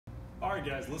All right,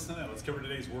 guys, listen in. Let's cover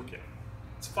today's workout.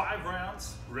 It's 5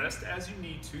 rounds. Rest as you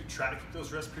need to. Try to keep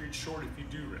those rest periods short if you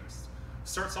do rest.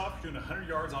 Starts off, you're doing 100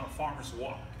 yards on a farmer's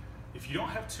walk. If you don't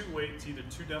have 2 weights, either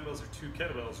 2 dumbbells or 2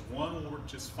 kettlebells, 1 will work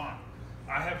just fine.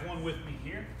 I have one with me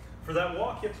here. For that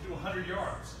walk, you have to do 100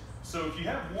 yards. So if you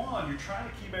have 1, you're trying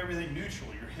to keep everything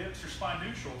neutral. Your hips, your spine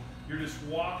neutral. You're just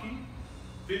walking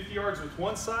 50 yards with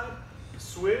one side,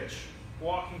 switch,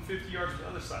 walking 50 yards with the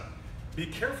other side. Be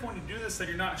careful when you do this that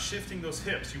you're not shifting those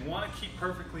hips. You want to keep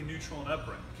perfectly neutral and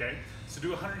upright, okay? So do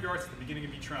 100 yards at the beginning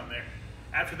of each round there.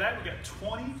 After that, we got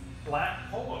 20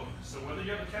 lat pullovers. So whether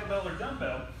you have a kettlebell or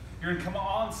dumbbell, you're gonna come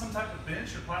on some type of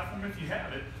bench or platform if you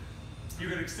have it. You're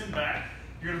gonna extend back.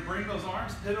 You're gonna bring those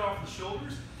arms, pivot off the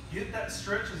shoulders, get that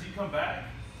stretch as you come back,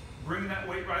 bring that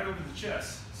weight right over the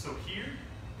chest. So here,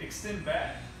 extend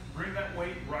back, bring that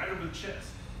weight right over the chest.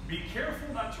 Be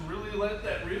careful not to really let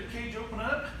that rib cage open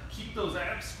up. Keep those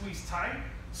abs squeezed tight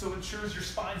so it ensures your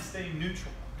spine staying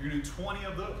neutral. You're gonna do 20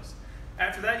 of those.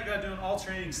 After that, you gotta do an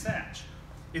alternating snatch.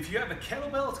 If you have a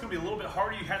kettlebell, it's gonna be a little bit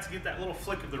harder. You have to get that little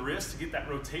flick of the wrist to get that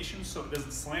rotation so it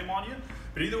doesn't slam on you.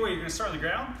 But either way, you're gonna start on the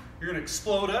ground, you're gonna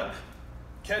explode up,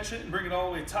 catch it, and bring it all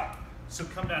the way to the top. So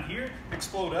come down here,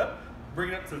 explode up, bring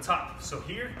it up to the top. So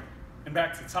here, and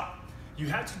back to the top. You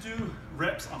have to do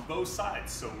reps on both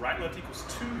sides. So right, left equals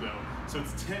 2 though, so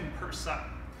it's 10 per side.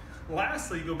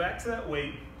 Lastly, you go back to that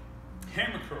weight,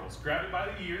 hammer curls. Grab it by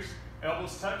the ears,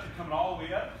 elbows touch, you're coming all the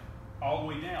way up, all the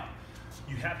way down.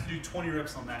 You have to do 20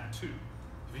 reps on that too.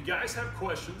 If you guys have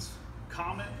questions,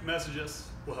 comment, message us,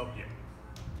 we'll help you out.